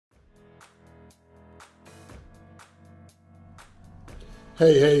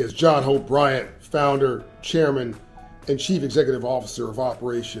Hey, it's John Hope Bryant, founder, chairman, and chief executive officer of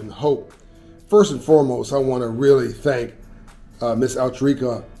Operation Hope. First and foremost, I want to really thank Ms.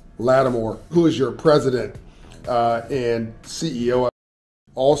 Altrika Lattimore, who is your president and CEO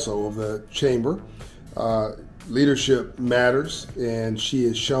also of the chamber. Leadership matters, and she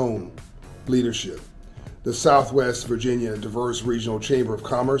has shown leadership. The Southwest Virginia Diverse Regional Chamber of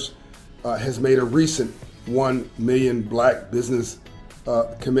Commerce has made a recent 1 million black business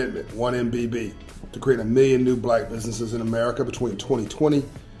commitment, 1 MBB, to create 1 million new black businesses in America between 2020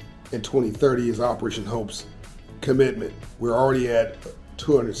 and 2030 is Operation Hope's commitment. We're already at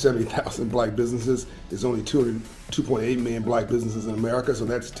 270,000 black businesses. There's only 2.8 million black businesses in America, so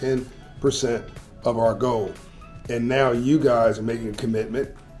that's 10% of our goal. And now you guys are making a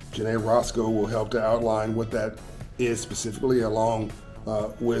commitment. Janae Roscoe will help to outline what that is specifically, along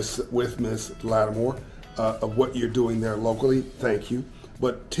with Ms. Lattimore, of what you're doing there locally. Thank you.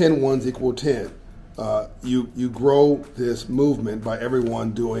 But 10 ones equal 10. You grow this movement by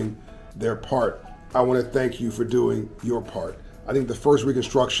everyone doing their part. I want to thank you for doing your part. I think the first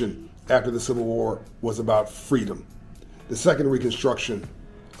Reconstruction after the Civil War was about freedom. The second Reconstruction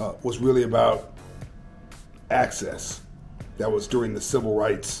was really about access. That was during the Civil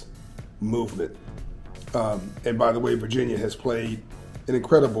Rights movement. And by the way, Virginia has played an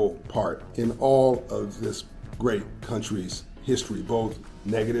incredible part in all of this great country's history, both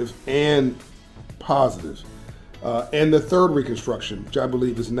negative and positive. And the third Reconstruction, which I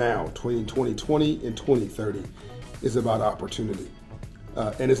believe is now, between 2020 and 2030, is about opportunity.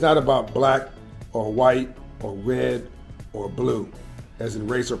 And it's not about black or white or red or blue. As in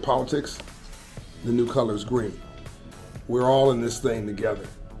race or politics, the new color is green. We're all in this thing together.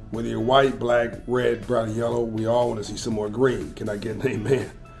 Whether you're white, black, red, brown, or yellow, we all want to see some more green. Can I get an amen?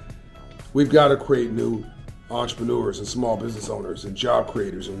 We've got to create new entrepreneurs and small business owners and job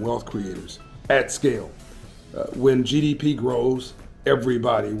creators and wealth creators at scale. When GDP grows,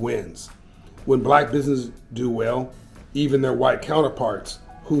 everybody wins. When black businesses do well, even their white counterparts,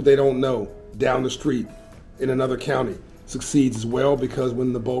 who they don't know down the street in another county, succeeds as well, because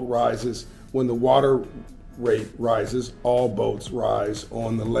when the boat rises, when the water rate rises, all boats rise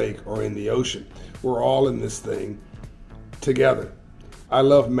on the lake or in the ocean. We're all in this thing together. I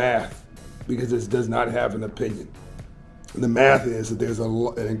love math because it does not have an opinion. The math is that there's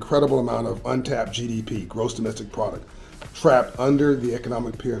an incredible amount of untapped GDP, gross domestic product, trapped under the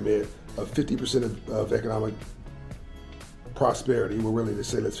economic pyramid of 50% of economic prosperity. We're willing to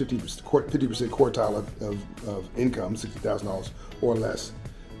say that's 50% quartile of income, $60,000 or less.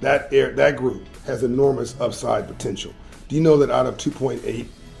 That group has enormous upside potential. Do you know that out of 2.8,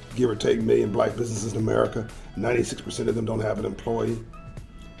 give or take, million black businesses in America, 96% of them don't have an employee,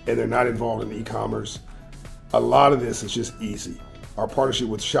 and they're not involved in e-commerce? A lot of this is just easy. Our partnership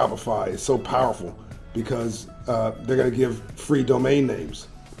with Shopify is so powerful because they're going to give free domain names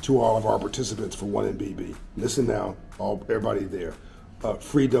to all of our participants for 1 MBB. Listen now, everybody there.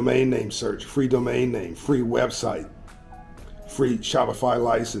 Free domain name search, free domain name, free website, free Shopify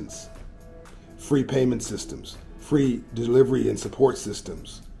license, free payment systems, free delivery and support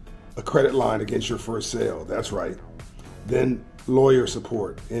systems, a credit line against your first sale, that's right. Then lawyer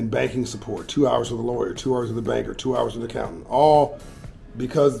support and banking support, 2 hours with a lawyer, 2 hours with a banker, 2 hours with an accountant, all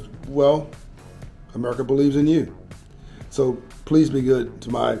because, well, America believes in you. So please be good to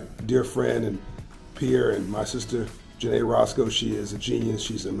my dear friend and peer and my sister, Janae Roscoe. She is a genius,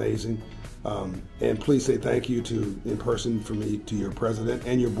 she's amazing. And please say thank you in person for me to your president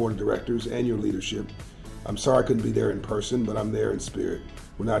and your board of directors and your leadership. I'm sorry I couldn't be there in person, but I'm there in spirit.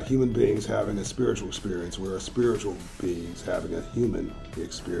 We're not human beings having a spiritual experience. We're spiritual beings having a human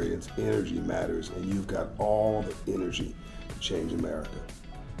experience. Energy matters, and you've got all the energy to change America.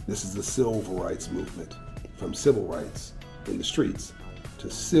 This is the civil rights movement, from civil rights in the streets to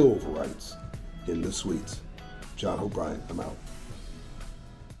civil rights in the suites. John Hope Bryant, I'm out.